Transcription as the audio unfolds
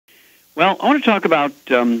Well, I want to talk about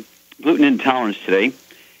gluten intolerance today.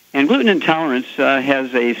 And gluten intolerance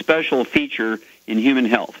has a special feature in human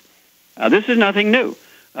health. This is nothing new.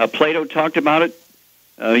 Plato talked about it.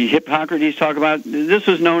 Hippocrates talked about it. This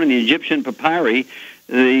was known in the Egyptian papyri,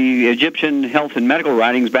 the Egyptian health and medical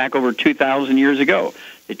writings back over 2,000 years ago.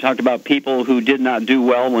 They talked about people who did not do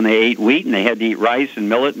well when they ate wheat, and they had to eat rice and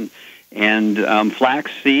millet and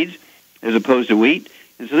flax seeds as opposed to wheat.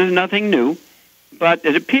 And so this is nothing new. But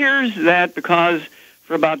it appears that because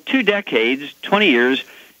for about 2 decades, 20 years,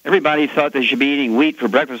 everybody thought they should be eating wheat for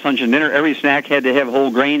breakfast, lunch, and dinner. Every snack had to have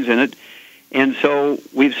whole grains in it. And so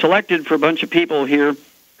we've selected for a bunch of people here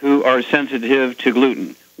who are sensitive to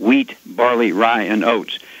gluten: wheat, barley, rye, and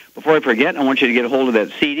oats. Before I forget, I want you to get a hold of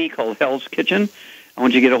that CD called Hell's Kitchen. I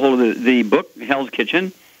want you to get a hold of the book, Hell's Kitchen.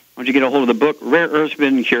 I want you to get a hold of the book, Rare Earths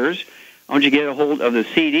Forbidden Cures. I want you to get a hold of the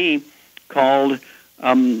CD called,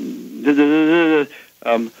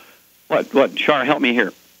 what? Char, help me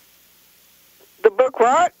here. The book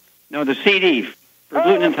what? No, the CD for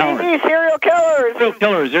gluten intolerance. CD, Serial Killers. Serial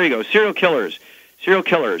Killers, there you go, Serial Killers. Serial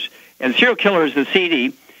Killers. And Serial Killers, the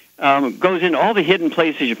CD, goes into all the hidden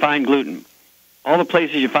places you find gluten. All the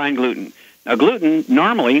places you find gluten. Now, gluten,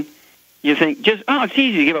 normally, you think it's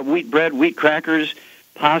easy to give up wheat bread, wheat crackers,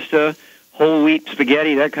 pasta, whole wheat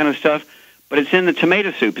spaghetti, that kind of stuff. But it's in the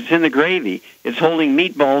tomato soup. It's in the gravy. It's holding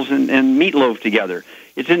meatballs and meatloaf together.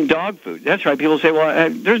 It's in dog food. That's right. People say, well,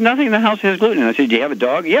 there's nothing in the house that has gluten. And I say, do you have a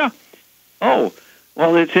dog? Yeah. Oh,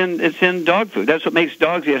 well, it's in dog food. That's what makes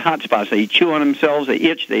dogs get hot spots. They chew on themselves. They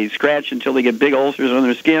itch. They scratch until they get big ulcers on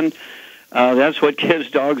their skin. That's what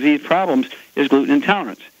gives dogs these problems, is gluten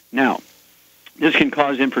intolerance. Now, this can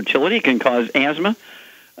cause infertility. It can cause asthma.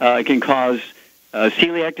 It can cause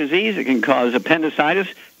celiac disease. It can cause appendicitis,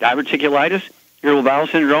 diverticulitis, irritable bowel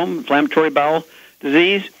syndrome, inflammatory bowel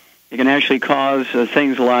disease. It can actually cause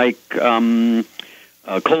things like colitis,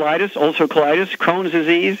 ulcer colitis, Crohn's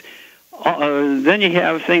disease. Then you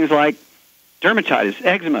have things like dermatitis,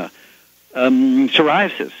 eczema,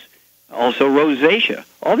 psoriasis, also rosacea.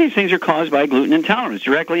 All these things are caused by gluten intolerance,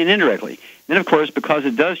 directly and indirectly. Then, of course, because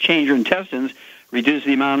it does change your intestines, reduce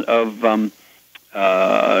the amount of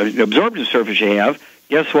absorptive surface you have,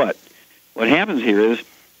 guess what? What happens here is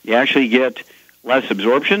you actually get less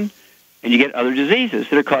absorption, and you get other diseases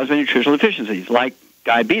that are caused by nutritional deficiencies, like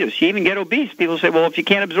diabetes. You even get obese. People say, well, if you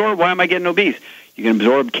can't absorb, why am I getting obese? You can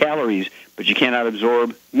absorb calories, but you cannot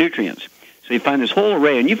absorb nutrients. So you find this whole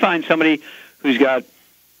array, and you find somebody who's got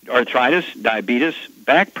arthritis, diabetes,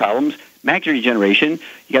 back problems, macular degeneration.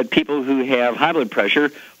 You got people who have high blood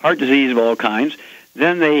pressure, heart disease of all kinds.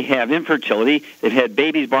 Then they have infertility. They've had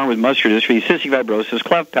babies born with muscular dystrophy, cystic fibrosis,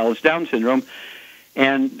 cleft palate, Down syndrome,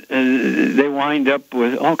 and they wind up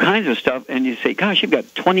with all kinds of stuff. And you say, gosh, you've got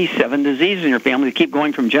 27 diseases in your family that keep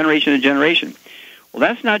going from generation to generation. Well,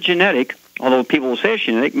 that's not genetic, although people will say it's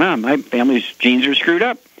genetic. Mom, my family's genes are screwed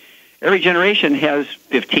up. Every generation has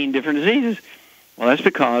 15 different diseases. Well, that's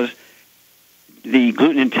because the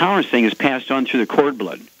gluten intolerance thing is passed on through the cord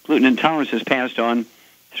blood. Gluten intolerance is passed on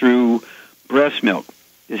through breast milk.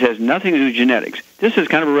 This has nothing to do with genetics. This is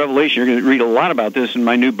kind of a revelation. You're going to read a lot about this in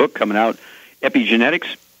my new book coming out,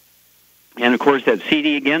 Epigenetics. And, of course, that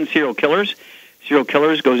CD again, Serial Killers. Serial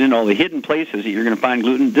Killers goes into all the hidden places that you're going to find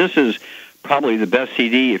gluten. This is probably the best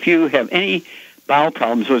CD. If you have any bowel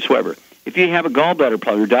problems whatsoever, if you have a gallbladder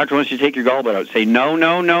problem, your doctor wants you to take your gallbladder out, say, no.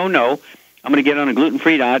 I'm going to get on a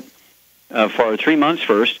gluten-free diet for 3 months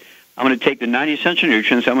first. I'm going to take the 90 essential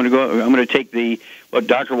nutrients. I'm going to take what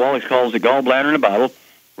Dr. Wallach calls the gallbladder in a bottle.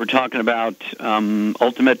 We're talking about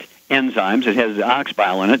ultimate enzymes. It has the ox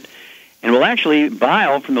bile in it. And well, actually,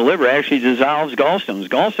 bile from the liver actually dissolves gallstones.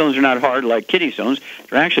 Gallstones are not hard like kidney stones.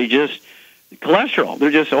 They're actually just cholesterol.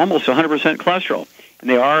 They're just almost 100% cholesterol.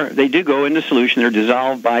 And they do go into solution. They're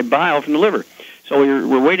dissolved by bile from the liver. So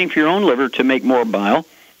we're waiting for your own liver to make more bile.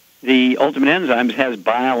 The ultimate enzymes has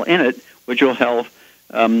bile in it, which will help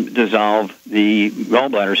dissolve the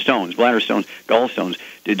gallbladder stones, bladder stones, gallstones.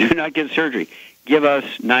 Do not get surgery. Give us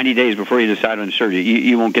 90 days before you decide on surgery.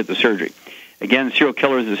 You won't get the surgery. Again, Serial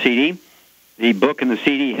Killers, the CD, the book and the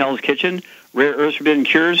CD, Hell's Kitchen, Rare Earths Forbidden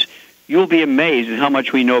Cures. You'll be amazed at how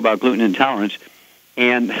much we know about gluten intolerance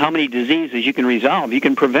and how many diseases you can resolve, you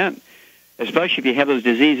can prevent, especially if you have those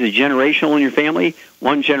diseases generational in your family,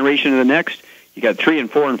 one generation to the next. You got 3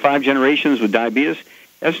 and 4 and 5 generations with diabetes.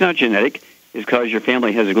 That's not genetic. It's because your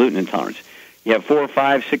family has a gluten intolerance. You have 4,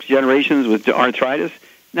 5, 6 generations with arthritis.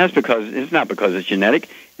 And that's because it's not because it's genetic.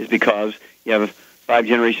 It's because you have 5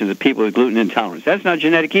 generations of people with gluten intolerance. That's not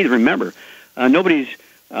genetic either. Remember, nobody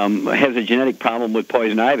has a genetic problem with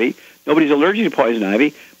poison ivy. Nobody's allergic to poison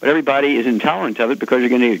ivy, but everybody is intolerant of it because you're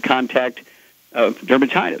going to get contact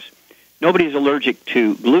dermatitis. Nobody's allergic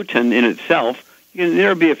to gluten in itself.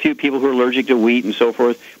 There'll be a few people who are allergic to wheat and so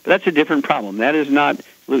forth, but that's a different problem. That is not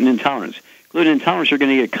gluten intolerance. Gluten intolerance, you're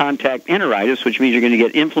going to get contact enteritis, which means you're going to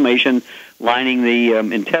get inflammation lining the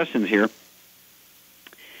intestines here.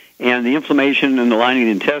 And the inflammation in the lining of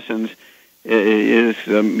the intestines is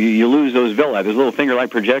you lose those villi, those little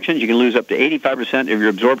finger-like projections. You can lose up to 85% of your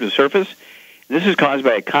absorptive surface. This is caused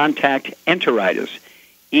by a contact enteritis,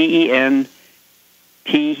 ENTERITIS.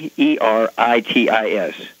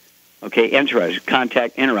 Okay, enteritis,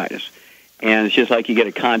 contact enteritis. And it's just like you get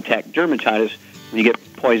a contact dermatitis when you get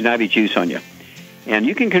poison ivy juice on you. And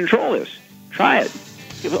you can control this. Try it.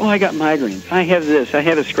 Oh, I got migraines. I have this. I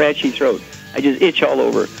have a scratchy throat. I just itch all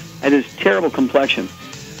over. I have this terrible complexion.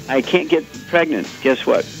 I can't get pregnant. Guess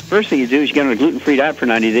what? First thing you do is you get on a gluten-free diet for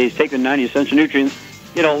 90 days, take the 90 essential nutrients,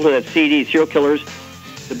 get all of that CD, Serial Killers,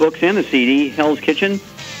 the books and the CD, Hell's Kitchen,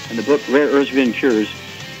 and the book Rare Herbs and Cures.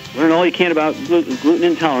 Learn all you can about gluten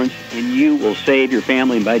intolerance, and you will save your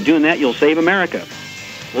family. And by doing that, you'll save America.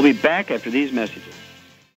 We'll be back after these messages.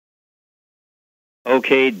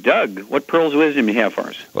 Okay, Doug, what pearls of wisdom do you have for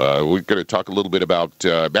us? We're going to talk a little bit about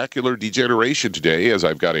macular degeneration today, as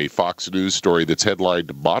I've got a Fox News story that's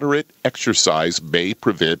headlined, Moderate Exercise May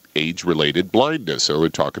Prevent Age-Related Blindness. So we're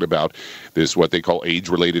talking about this, what they call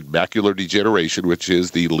age-related macular degeneration, which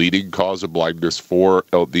is the leading cause of blindness for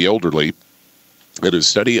the elderly. In a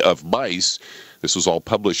study of mice, this was all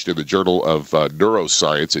published in the Journal of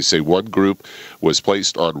Neuroscience. They say one group was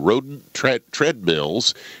placed on rodent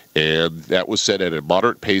treadmills, and that was set at a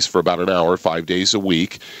moderate pace for about an hour, 5 days a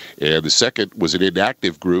week. And the second was an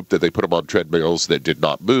inactive group that they put them on treadmills that did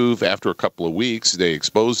not move. After a couple of weeks, they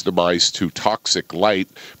exposed the mice to toxic light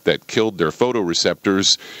that killed their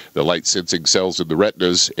photoreceptors, the light-sensing cells in the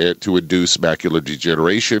retinas, and to induce macular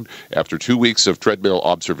degeneration. After 2 weeks of treadmill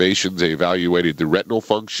observations, they evaluated the retinal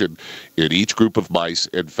function in each group of mice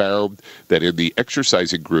and found that in the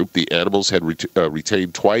exercising group, the animals had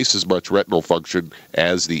retained twice as much retinal function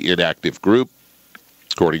as the inactive group.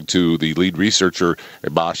 According to the lead researcher,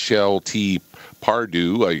 Michelle T.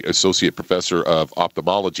 Pardue, an associate professor of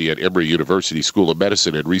ophthalmology at Emory University School of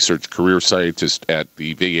Medicine and research career scientist at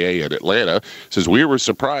the VA in Atlanta, says, we were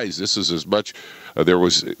surprised. This is as much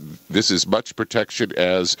this is much protection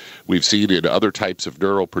as we've seen in other types of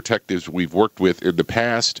neuroprotectives we've worked with in the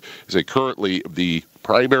past. Say currently the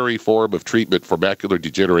primary form of treatment for macular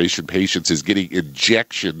degeneration patients is getting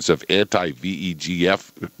injections of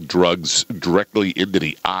anti-VEGF drugs directly into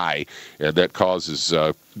the eye, and that causes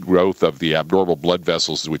growth of the abnormal blood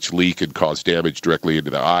vessels which leak and cause damage directly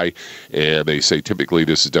into the eye. And they say typically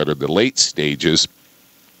this is done in the late stages.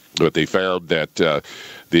 But they found that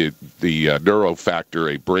the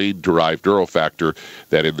neurofactor, a brain-derived neurofactor,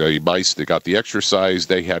 that in the mice that got the exercise,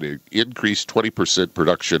 they had an increased 20%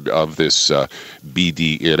 production of this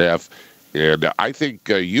BDNF. And I think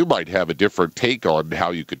you might have a different take on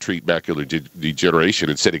how you could treat macular degeneration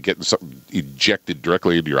instead of getting something injected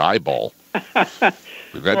directly into your eyeball.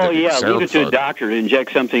 Well, yeah, leave it to a doctor to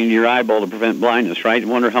inject something into your eyeball to prevent blindness, right? I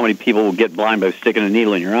wonder how many people will get blind by sticking a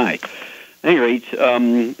needle in your eye. At any rate,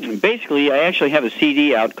 basically, I actually have a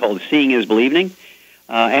CD out called Seeing is Believing.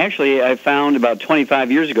 Actually, I found about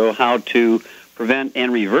 25 years ago how to prevent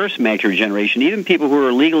and reverse macular degeneration. Even people who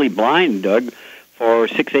are legally blind, Doug, for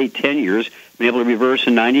 6, 8, 10 years, been able to reverse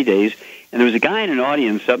in 90 days. And there was a guy in an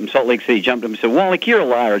audience up in Salt Lake City, jumped up and said, Wallach, you're a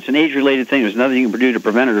liar. It's an age-related thing. There's nothing you can do to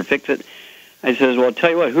prevent it or fix it. I says, well, I'll tell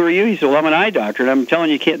you what, who are you? He said, well, I'm an eye doctor, and I'm telling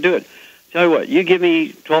you can't do it. Tell you what, you give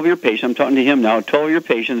me 12 of your patients, I'm talking to him now, 12 of your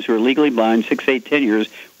patients who are legally blind, 6, 8, 10 years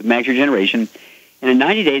with macular degeneration, and in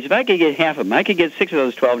 90 days, if I could get half of them, I could get 6 of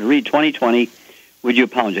those 12 to read 20/20, would you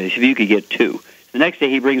apologize? If you could get 2. The next day,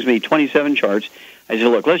 he brings me 27 charts. I said,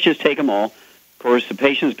 look, let's just take them all. Of course, the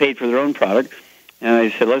patients paid for their own product, and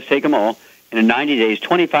I said, let's take them all. And in 90 days,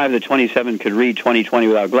 25 of the 27 could read 20/20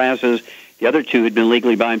 without glasses. The other 2 had been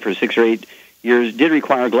legally blind for 6 or 8 years, did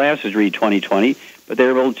require glasses to read 20/20, but they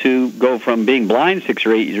were able to go from being blind 6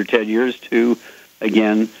 or 8 or 10 years to,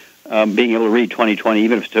 again, being able to read 20/20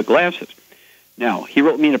 even if it took glasses. Now, he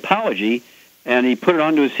wrote me an apology, and he put it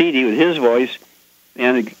onto a CD with his voice,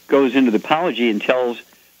 and it goes into the apology and tells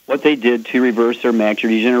what they did to reverse their macular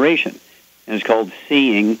degeneration. And it's called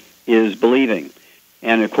Seeing is Believing.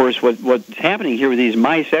 And, of course, what's happening here with these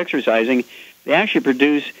mice exercising, they actually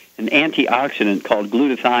produce an antioxidant called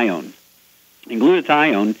glutathione. And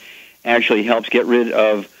glutathione actually helps get rid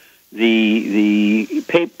of the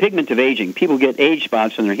pigment of aging. People get age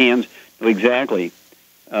spots on their hands, know exactly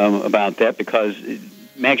about that because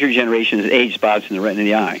macular degeneration is age spots in the retina of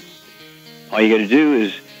the eye. All you got to do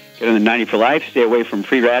is get on the 90 for Life, stay away from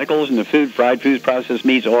free radicals in the food, fried foods, processed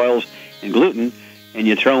meats, oils, and gluten, and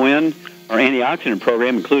you throw in our antioxidant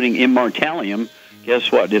program, including Immortalium.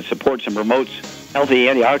 Guess what? It supports and promotes healthy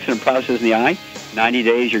antioxidant process in the eye. 90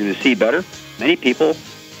 days, you're going to see better. Many people,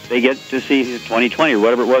 they get to see 20/20 or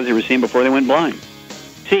whatever it was they were seeing before they went blind.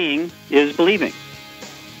 Seeing is believing.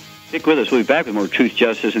 Stick with us. We'll be back with more Truth,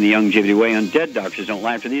 Justice, and the Longevity Way on Dead Doctors Don't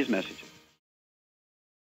Lie after these messages.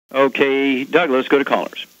 Okay, Doug, let's go to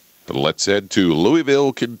callers. Let's head to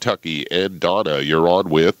Louisville, Kentucky. And Donna, you're on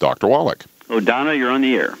with Dr. Wallach. Oh, Donna, you're on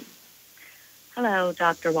the air. Hello,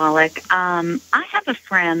 Dr. Wallach. I have a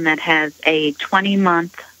friend that has a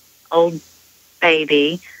 20-month-old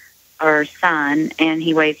baby or son, and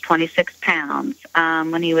he weighs 26 pounds.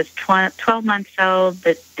 When he was 12 months old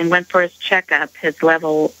and went for his checkup, his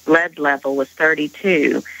lead level was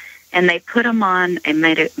 32. And they put him on a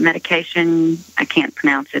medication, I can't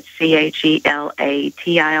pronounce it,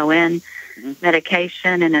 CHELATION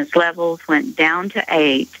medication, and his levels went down to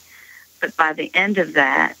 8. But by the end of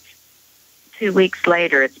that, 2 weeks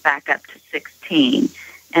later, it's back up to 16.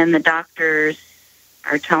 And the doctors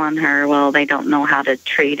are telling her, well, they don't know how to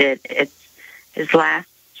treat it. His last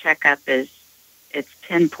checkup it's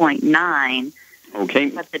 10.9.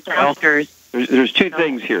 Okay. But the doctors... Well, there's two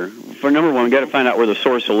things here. For number one, we've got to find out where the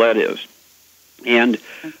source of lead is. And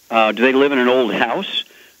do they live in an old house?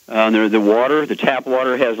 The tap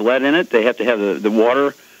water has lead in it. They have to have the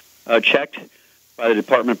water checked by the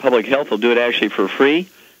Department of Public Health. They'll do it actually for free.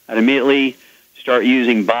 I'd immediately start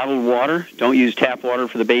using bottled water. Don't use tap water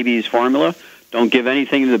for the baby's formula. Don't give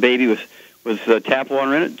anything to the baby with tap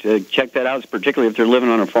water in it. Check that out, particularly if they're living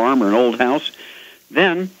on a farm or an old house.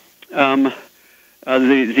 Then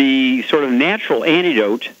the sort of natural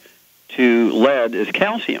antidote to lead is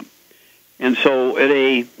calcium. And so at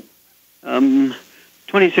a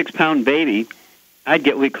 26-pound baby, I'd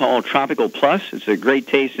get what we call Tropical Plus. It's a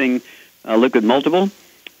great-tasting liquid multiple.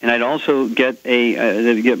 And I'd also get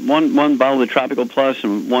one bottle of the Tropical Plus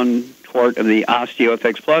and 1 quart of the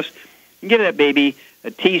OsteoFX Plus, and give that baby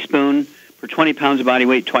a teaspoon for 20 pounds of body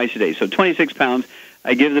weight twice a day. So 26 pounds,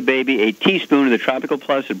 I give the baby a teaspoon of the Tropical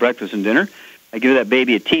Plus at breakfast and dinner. I give that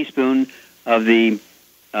baby a teaspoon of the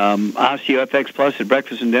OsteoFX Plus at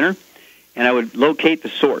breakfast and dinner, and I would locate the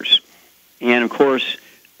source. And, of course,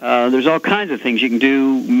 there's all kinds of things you can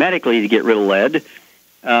do medically to get rid of lead.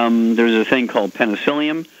 There's a thing called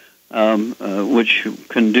penicillium, which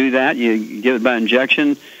can do that. You give it by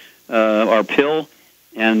injection or pill,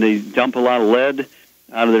 and they dump a lot of lead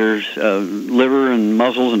out of their liver and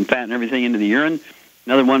muscles and fat and everything into the urine.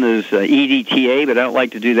 Another one is EDTA, but I don't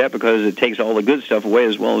like to do that because it takes all the good stuff away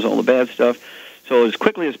as well as all the bad stuff. So as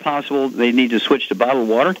quickly as possible, they need to switch to bottled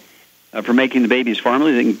water for making the baby's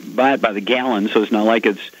formula. They can buy it by the gallon, so it's not like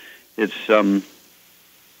it's going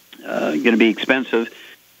to be expensive.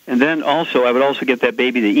 And then also, I would also get that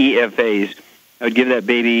baby the EFAs. I would give that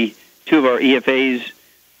baby 2 of our EFAs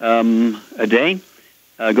a day.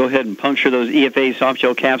 Go ahead and puncture those EFA soft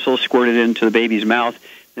gel capsules, squirt it into the baby's mouth,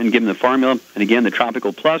 then give them the formula. And again, the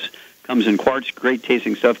Tropical Plus comes in quarts, great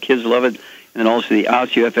tasting stuff. Kids love it. And then also the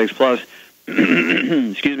OsteoFX Plus.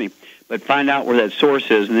 Excuse me. But find out where that source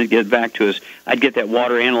is and then get it back to us. I'd get that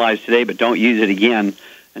water analyzed today, but don't use it again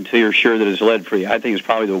until you're sure that it's lead-free. I think it's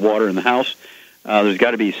probably the water in the house. There's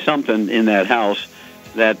got to be something in that house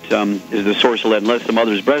that is the source of lead, unless the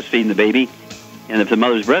mother's breastfeeding the baby. And if the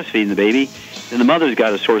mother's breastfeeding the baby, then the mother's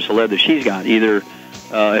got a source of lead that she's got, either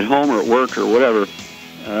at home or at work or whatever.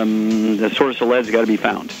 The source of lead's got to be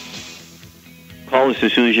found. Call us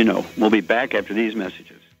as soon as you know. We'll be back after these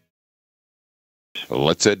messages.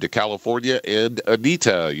 Let's head to California. And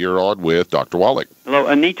Anita, you're on with Dr. Wallach. Hello,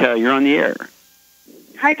 Anita. You're on the air.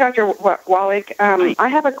 Hi, Dr. Wallach. I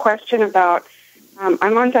have a question about,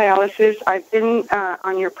 I'm on dialysis. I've been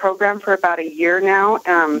on your program for about a year now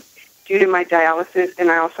due to my dialysis,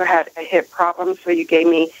 and I also had a hip problem, so you gave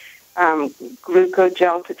me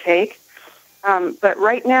glucogel to take. But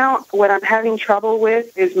right now, what I'm having trouble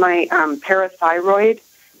with is my parathyroid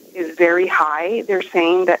is very high. They're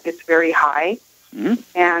saying that it's very high. Mm-hmm.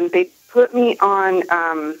 And they put me on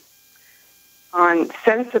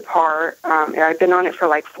Sensipar. I've been on it for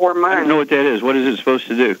like 4 months. I don't know what that is. What is it supposed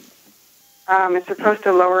to do? It's supposed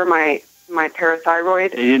to lower my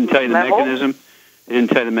parathyroid. They didn't tell you the level. mechanism? They didn't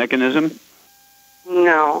tell you the mechanism?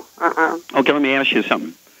 No. Okay, let me ask you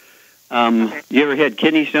something. Okay. You ever had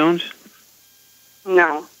kidney stones?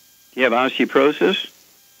 No. Do you have osteoporosis?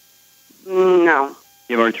 No.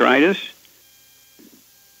 You have arthritis?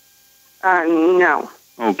 No.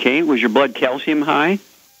 Okay. Was your blood calcium high?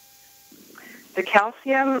 The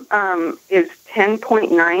calcium is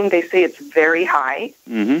 10.9. They say it's very high.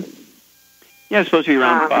 Mm-hmm. Yeah, it's supposed to be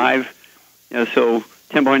around 5. So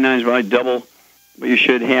 10.9 is probably double what you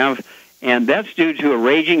should have. And that's due to a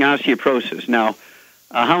raging osteoporosis. Now,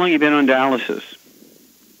 how long have you been on dialysis?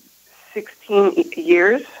 16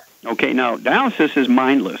 years. Okay, now, dialysis is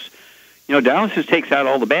mindless. Dialysis takes out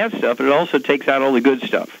all the bad stuff, but it also takes out all the good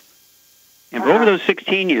stuff. And for over those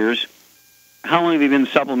 16 years, how long have you been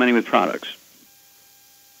supplementing with products?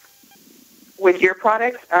 With your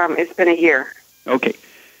products, it's been a year. Okay.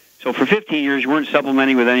 So for 15 years, you weren't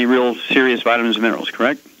supplementing with any real serious vitamins and minerals,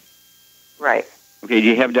 correct? Right. Okay, do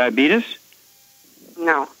you have diabetes?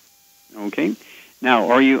 No. Okay.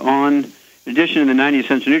 Now, are you on, in addition to the 90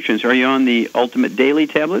 essential nutrients, are you on the Ultimate Daily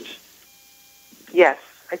tablets? Yes,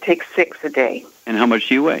 I take 6 a day. And how much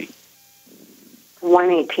do you weigh?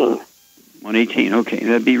 118. 118, okay,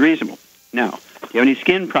 that'd be reasonable. Now, do you have any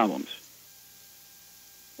skin problems?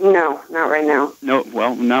 No, not right now. No,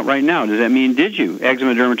 well, not right now. Does that mean did you?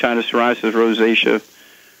 Eczema, dermatitis, psoriasis, rosacea?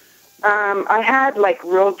 I had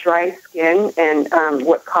real dry skin, and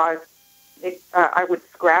what caused it, I would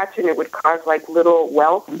scratch, and it would cause little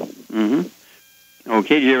welts. Mm-hmm.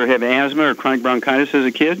 Okay, did you ever have asthma or chronic bronchitis as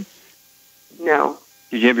a kid? No.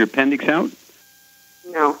 Did you have your appendix out?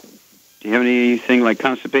 No. Do you have anything like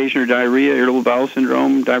constipation or diarrhea, irritable bowel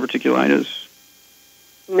syndrome, diverticulitis?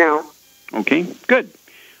 No. Okay, good.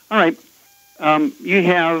 All right. You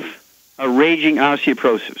have a raging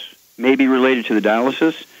osteoporosis, maybe related to the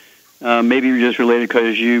dialysis. Maybe you're just related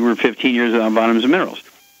because you were 15 years on vitamins and minerals.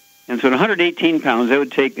 And so at 118 pounds, that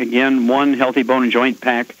would take, again, 1 healthy bone and joint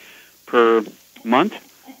pack per month.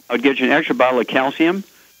 I would get you an extra bottle of calcium,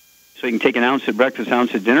 so you can take an ounce at breakfast,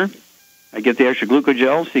 ounce at dinner. I get the extra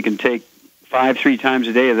glucogel, so you can take 5 3 times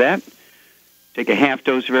a day of that. Take a half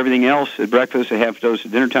dose of everything else at breakfast, a half dose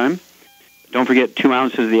at dinner time. Don't forget 2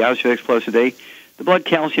 ounces of the OsteoX Plus a day. The blood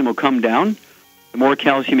calcium will come down. The more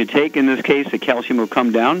calcium you take, in this case, the calcium will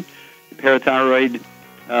come down. The parathyroid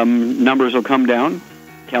numbers will come down.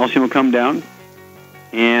 Calcium will come down.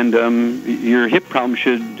 And your hip problem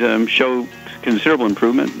should show considerable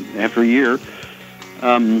improvement after a year.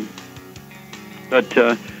 But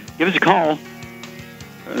give us a call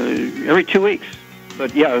every 2 weeks.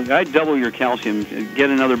 But, yeah, I'd double your calcium. Get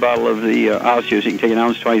another bottle of the Osteo so you can take an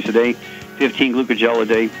ounce twice a day, 15 glucogel a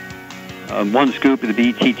day, 1 scoop of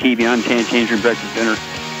the BTT, Beyond Tangerine Breakfast Dinner.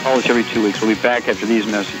 Call us every 2 weeks. We'll be back after these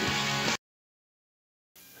messages.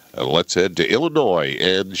 Let's head to Illinois.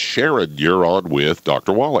 And Sharon, you're on with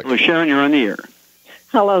Dr. Wallach. Well, Sharon, you're on the air.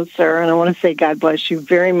 Hello, sir, and I want to say God bless you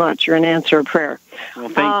very much. You're an answer of prayer. Well,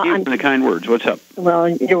 thank you for the kind words. What's up? Well,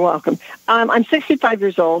 you're welcome. I'm 65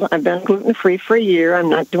 years old. I've been gluten-free for a year. I'm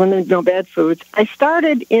not doing the no bad foods. I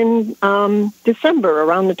started in December,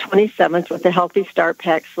 around the 27th, with the Healthy Start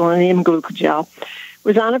Pack Selenium Glucogel.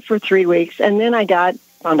 Was on it for 3 weeks, and then I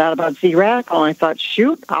found out about Z-Radical, and I thought,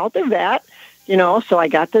 shoot, I'll do that. So I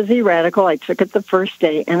got the Z-Radical. I took it the first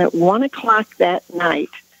day, and at 1 o'clock that night,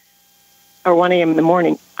 or 1 a.m. in the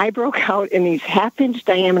morning, I broke out in these half-inch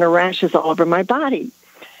diameter rashes all over my body.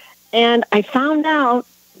 And I found out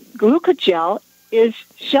glucogel is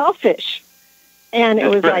shellfish. And it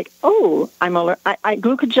was like, oh,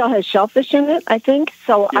 glucogel has shellfish in it, I think.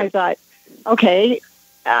 So I thought, okay,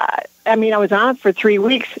 I was on it for 3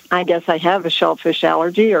 weeks. I guess I have a shellfish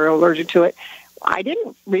allergy or allergic to it. I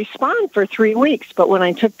didn't respond for 3 weeks, but when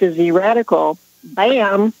I took the Z-Radical,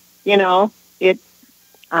 bam,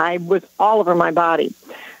 I was all over my body.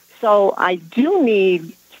 So I do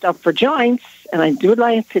need stuff for joints, and I do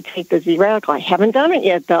like to take the Z-Radical. I haven't done it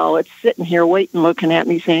yet, though. It's sitting here waiting, looking at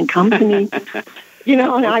me, saying, come to me. And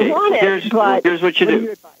I want it. But here's what you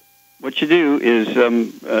do. What you do is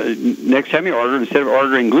next time you order, instead of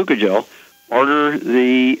ordering glucogel, order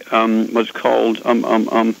the what's called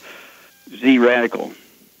Z-Radical.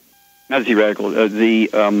 Not Z-Radical, the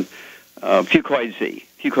Fucoid Z.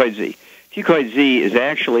 Fucoid Z. Fucoid Z is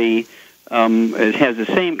actually, it has the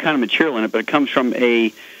same kind of material in it, but it comes from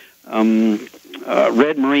a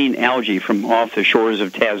red marine algae from off the shores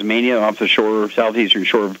of Tasmania, off the southeastern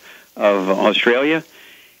shore of Australia.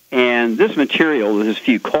 And this material, this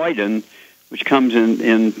fucoidin, which comes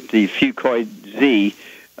in the Fucoid Z,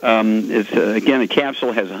 it's, again, a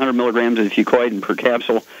capsule has 100 milligrams of fucoidin per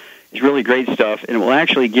capsule. It's really great stuff, and it will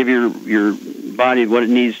actually give your body what it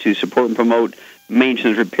needs to support and promote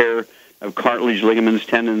maintenance, repair of cartilage, ligaments,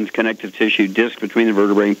 tendons, connective tissue, disc between the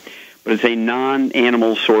vertebrae, but it's a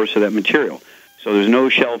non-animal source of that material. So there's no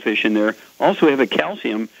shellfish in there. Also, we have a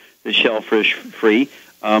calcium that's shellfish-free.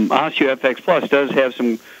 OsteoFX Plus does have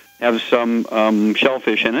some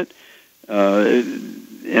shellfish in it.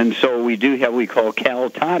 And so we do have what we call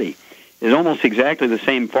Cal-Toddy. It's almost exactly the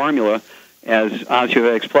same formula as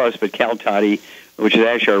OsteoX Plus, but Cal-Toddy, which is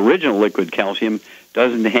actually our original liquid calcium,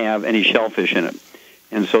 doesn't have any shellfish in it.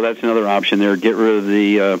 And so that's another option there. Get rid of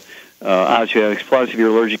the OsteoX Plus if you're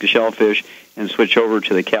allergic to shellfish, and switch over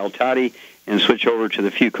to the Cal-Toddy, and switch over to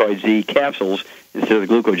the Fucoid Z capsules instead of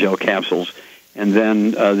the glucogel capsules. And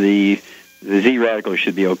then the Z radical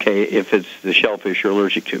should be okay if it's the shellfish you're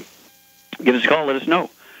allergic to. Give us a call. Let us know.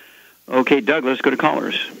 Okay, Doug, let's go to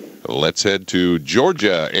callers. Let's head to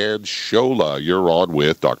Georgia. And Shola, you're on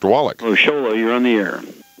with Dr. Wallach. Oh, Shola, you're on the air.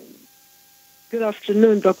 Good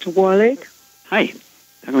afternoon, Dr. Wallach. Hi.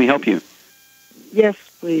 How can we help you? Yes,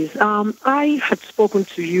 please. I had spoken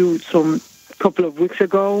to you a couple of weeks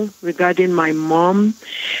ago regarding my mom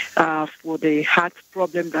for the heart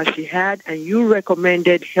problem that she had, and you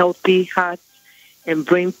recommended Healthy Heart and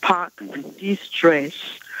Brain Pack to de-stress.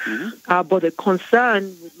 Mm-hmm. But the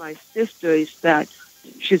concern with my sister is that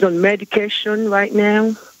she's on medication right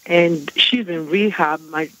now, and she's in rehab.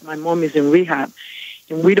 My mom is in rehab,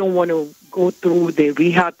 and we don't want to go through the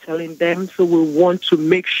rehab telling them, so we want to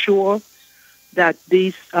make sure that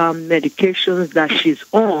these medications that she's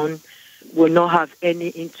on will not have any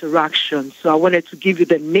interaction. So I wanted to give you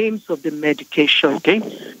the names of the medication. Okay.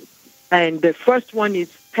 And the first one is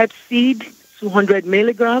Pepcid, 200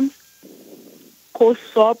 milligrams,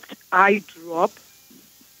 Cosopt eye drop,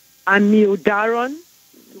 Amiodarone.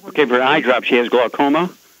 Okay, for eye drop, she has glaucoma?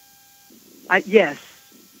 Yes.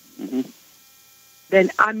 Mm-hmm. Then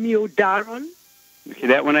Amiodarone. Okay,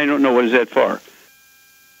 that one I don't know. What is that for?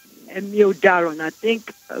 Amiodarone. I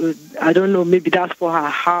think, I don't know, maybe that's for her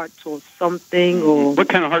heart or something. Or what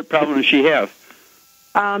kind of heart problem does she have?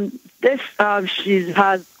 She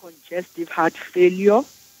has congestive heart failure,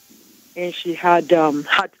 and she had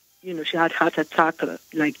she had heart attack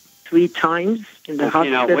like 3 times in the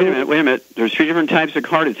hospital. Now, wait a minute. There's 3 different types of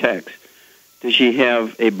heart attacks. Does she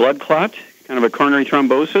have a blood clot, kind of a coronary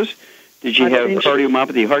thrombosis? Did she have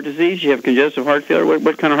cardiomyopathy, heart disease? Did she have congestive heart failure?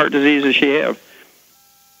 What kind of heart disease does she have?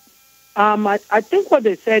 I think what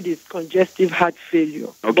they said is congestive heart failure.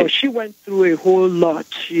 Okay. But she went through a whole lot.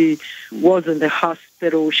 She was in the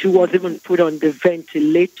hospital. She was even put on the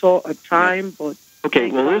ventilator a time. But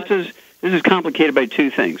okay, well, this is complicated by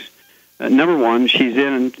 2 things. Number one, she's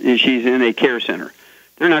in a care center.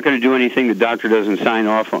 They're not going to do anything the doctor doesn't sign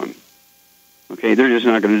off on. Okay, they're just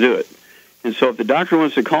not going to do it. And so if the doctor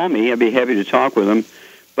wants to call me, I'd be happy to talk with him.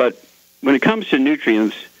 But when it comes to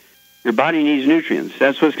nutrients, your body needs nutrients.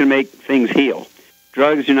 That's what's going to make things heal.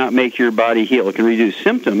 Drugs do not make your body heal. It can reduce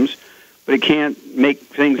symptoms, but it can't make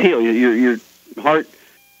things heal. Your heart,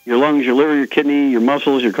 your lungs, your liver, your kidney, your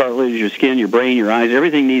muscles, your cartilage, your skin, your brain, your eyes,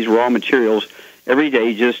 everything needs raw materials every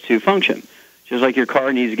day just to function. Just like your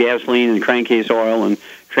car needs gasoline and crankcase oil and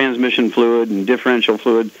transmission fluid and differential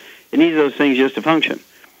fluid. It needs those things just to function.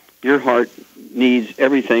 Your heart needs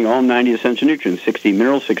everything, all 90 essential nutrients, 16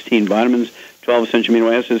 minerals, 16 vitamins, 12 essential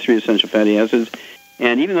amino acids, 3 essential fatty acids.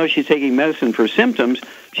 And even though she's taking medicine for symptoms,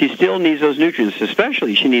 she still needs those nutrients,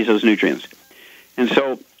 especially she needs those nutrients. And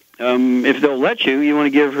so if they'll let you, you want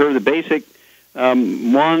to give her the basic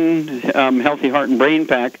 1 healthy heart and brain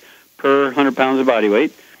pack per 100 pounds of body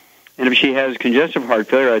weight. And if she has congestive heart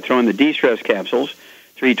failure, I throw in the de-stress capsules,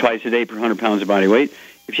 3 twice a day per 100 pounds of body weight.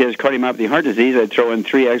 If she has cardiomyopathy heart disease, I'd throw in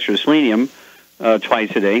 3 extra selenium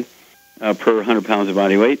twice a day per 100 pounds of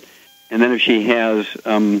body weight. And then if she has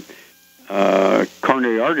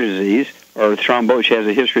coronary artery disease or she has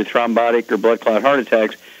a history of thrombotic or blood clot heart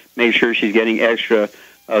attacks, make sure she's getting extra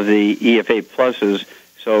of the EFA pluses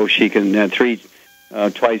so she can 3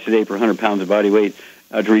 twice a day per 100 pounds of body weight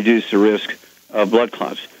to reduce the risk of blood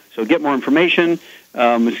clots. So get more information. It's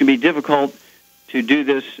going to be difficult to do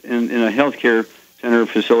this in a healthcare center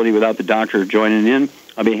facility without the doctor joining in.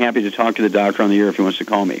 I'll be happy to talk to the doctor on the air if he wants to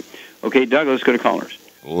call me. Okay, Doug, let's go to callers.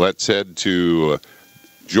 Let's head to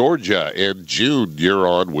Georgia. And June, you're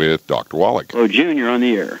on with Dr. Wallach. Oh, June, you're on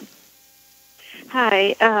the air.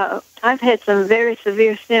 Hi. I've had some very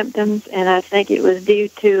severe symptoms, and I think it was due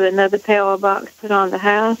to another power box put on the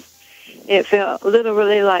house. It felt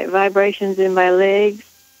literally like vibrations in my legs,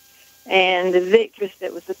 and the Victris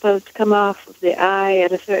that was supposed to come off of the eye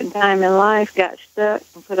at a certain time in life got stuck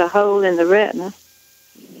and put a hole in the retina,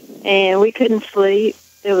 and we couldn't sleep.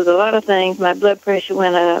 There was a lot of things. My blood pressure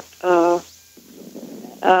went up,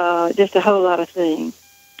 just a whole lot of things.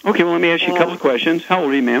 Okay, well, let me ask you a couple of questions. How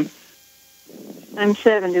old are you, ma'am? I'm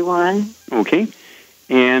 71. Okay.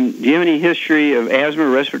 And do you have any history of asthma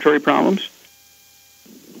or respiratory problems?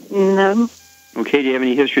 No. Okay, do you have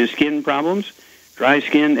any history of skin problems? Dry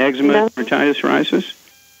skin, eczema, No. dermatitis, psoriasis?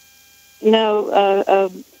 No,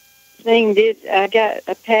 thing did. I got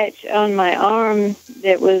a patch on my arm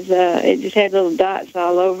that was. It just had little dots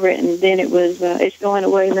all over it, and then it was. It's going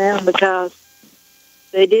away now because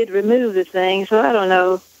they did remove the thing. So I don't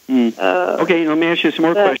know. Okay, let me ask you some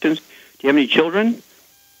more questions. Do you have any children?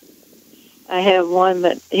 I have one,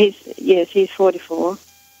 but he's 44.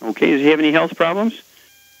 Okay, does he have any health problems?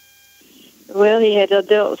 Well, he had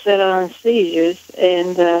adult set-on seizures,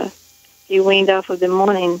 and he weaned off of the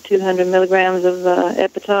morning 200 milligrams of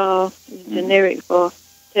Epital, generic for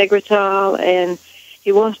Tegretol, and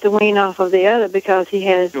he wants to wean off of the other because he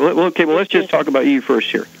has... Well, okay, let's just talk about you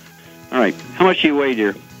first here. All right, how much do you weigh,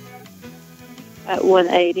 dear? At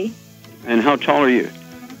 180. And how tall are you?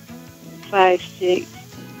 5'6".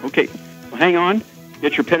 Okay, well, hang on.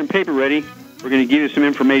 Get your pen and paper ready. We're going to give you some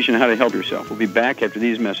information on how to help yourself. We'll be back after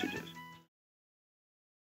these messages.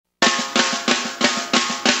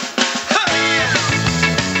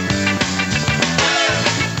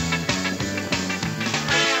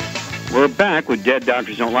 We're back with Dead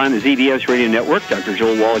Doctors Don't Lie on the ZBS Radio Network. Dr.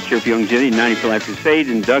 Joel Wallach here for Youngevity, 90 for Life Crusade.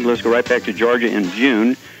 And Doug, let's go right back to Georgia in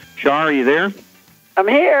June. Shar, are you there? I'm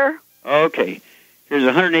here. Okay. Here's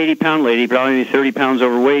a 180-pound lady, probably 30 pounds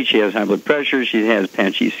overweight. She has high blood pressure. She has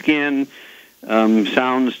patchy skin.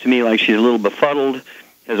 Sounds to me like she's a little befuddled.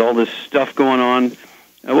 Has all this stuff going on.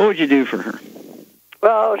 What would you do for her?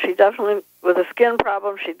 Well, she definitely, with a skin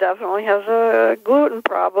problem, she definitely has a gluten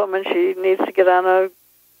problem, and she needs to get on a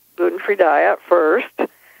gluten-free diet first.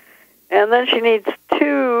 And then she needs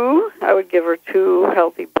I would give her 2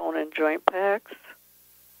 healthy bone and joint packs.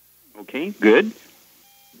 Okay, good.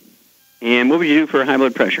 And what would you do for high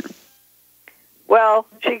blood pressure? Well,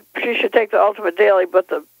 she should take the Ultimate Daily, but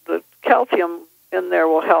the calcium in there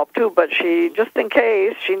will help too. But just in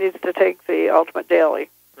case, she needs to take the Ultimate Daily.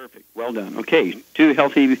 Perfect. Well done. Okay, 2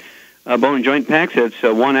 healthy bone and joint packs. That's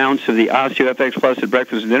 1 ounce of the OsteoFX Plus at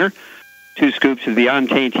breakfast and dinner, 2 scoops of the Beyond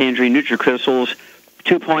Tangerine NutriCrystals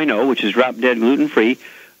 2.0, which is drop-dead gluten-free,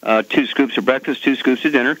 2 scoops at breakfast, 2 scoops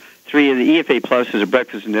at dinner, 3 of the EFA Plus is at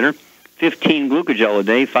breakfast and dinner, 15 glucogel a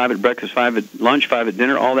day, 5 at breakfast, 5 at lunch, 5 at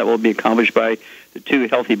dinner. All that will be accomplished by the 2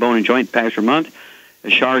 healthy bone and joint packs per month.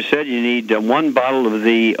 As Shar said, you need 1 bottle of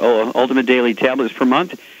the Ultimate Daily tablets per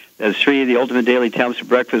month. That's 3 of the Ultimate Daily tablets for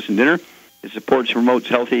breakfast and dinner. It supports and promotes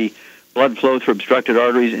healthy blood flow through obstructed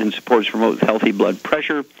arteries and supports and promotes healthy blood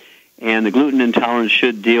pressure. And the gluten intolerance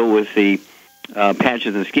should deal with the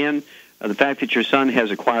patches in the skin. The fact that your son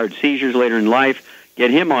has acquired seizures later in life,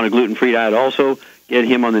 get him on a gluten-free diet also. Get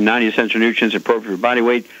him on the 90 essential nutrients appropriate for body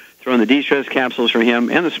weight. Throw in the de-stress capsules for him.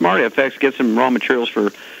 And the Smart FX, get some raw materials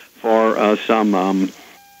for some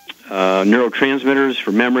neurotransmitters,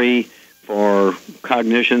 for memory, for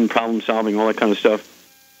cognition, problem solving, all that kind of stuff.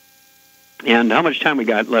 And how much time we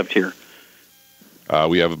got left here?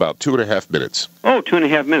 We have about 2.5 minutes. Oh,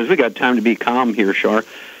 2.5 minutes. We got time to be calm here, Shar.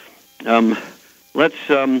 Let's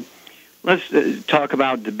talk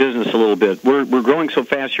about the business a little bit. We're growing so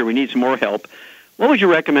fast here. We need some more help. What would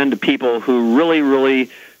you recommend to people who really,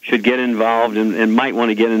 really should get involved and might want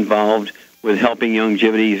to get involved with helping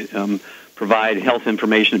Youngevity provide health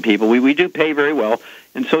information to people? We do pay very well.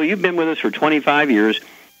 And so you've been with us for 25 years,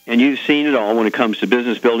 and you've seen it all when it comes to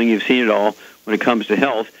business building. You've seen it all when it comes to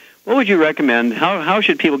health. What would you recommend? How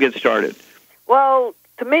should people get started? Well,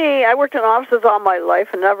 to me, I worked in offices all my life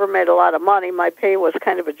and never made a lot of money. My pay was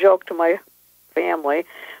kind of a joke to my family.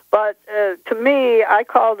 But to me, I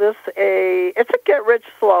call this it's a get rich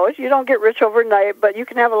slow. You don't get rich overnight, but you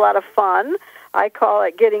can have a lot of fun. I call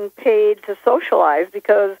it getting paid to socialize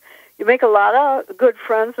because you make a lot of good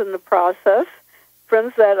friends in the process,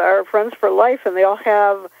 friends that are friends for life, and they all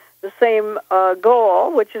have the same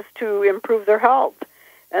goal, which is to improve their health.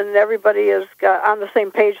 And everybody is on the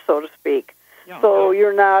same page, so to speak. Yeah, so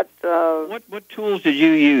you're not... What tools did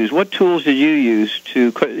you use? What tools did you use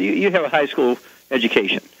to... You have a high school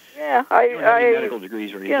education. Yeah, I medical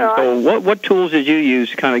degrees or anything. So what tools did you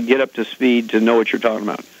use to kind of get up to speed to know what you're talking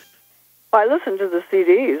about? Well, I listen to the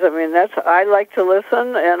CDs. I mean, I like to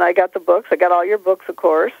listen, and I got the books. I got all your books, of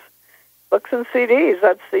course. Books and CDs.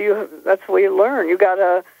 That's the way you learn. You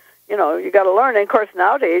gotta learn. And of course,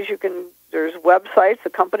 nowadays there's websites. The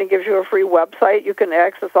company gives you a free website. You can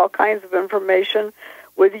access all kinds of information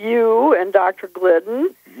with you and Dr.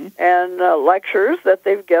 Glidden and lectures that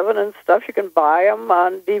they've given and stuff. You can buy them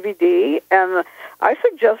on DVD, and I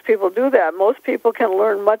suggest people do that. Most people can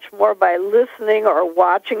learn much more by listening or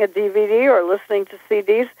watching a DVD or listening to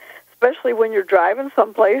CDs, especially when you're driving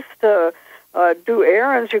someplace to do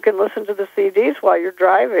errands. You can listen to the CDs while you're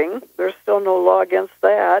driving. There's still no law against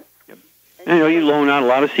that. Yep. I know you loan out a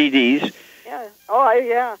lot of CDs. Yeah. Oh,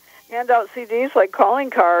 yeah. hand out CDs like calling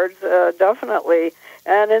cards, definitely.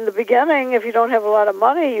 And in the beginning, if you don't have a lot of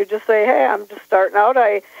money, you just say, hey, I'm just starting out.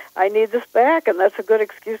 I need this back. And that's a good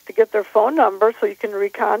excuse to get their phone number so you can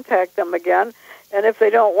recontact them again. And if they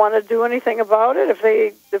don't want to do anything about it,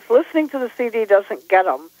 if listening to the CD doesn't get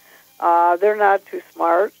them, they're not too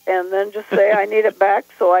smart. And then just say, I need it back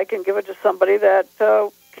so I can give it to somebody that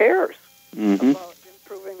cares about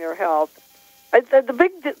improving their health. The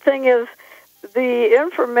big thing is the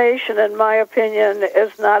information, in my opinion,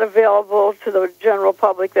 is not available to the general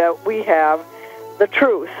public that we have. The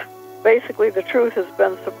truth. Basically, the truth has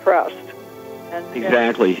been suppressed.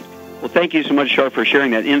 Exactly. Well, thank you so much, Char, for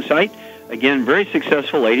sharing that insight. Again, very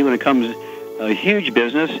successful lady when it comes to a huge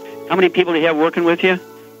business. How many people do you have working with you?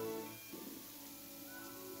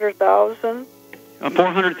 400,000.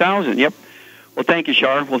 400,000, yep. Well, thank you,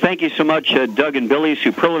 Char. Well, thank you so much, Doug and Billy.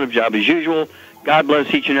 Superlative job as usual. God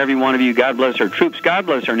bless each and every one of you. God bless our troops. God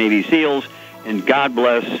bless our Navy SEALs. And God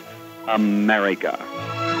bless America.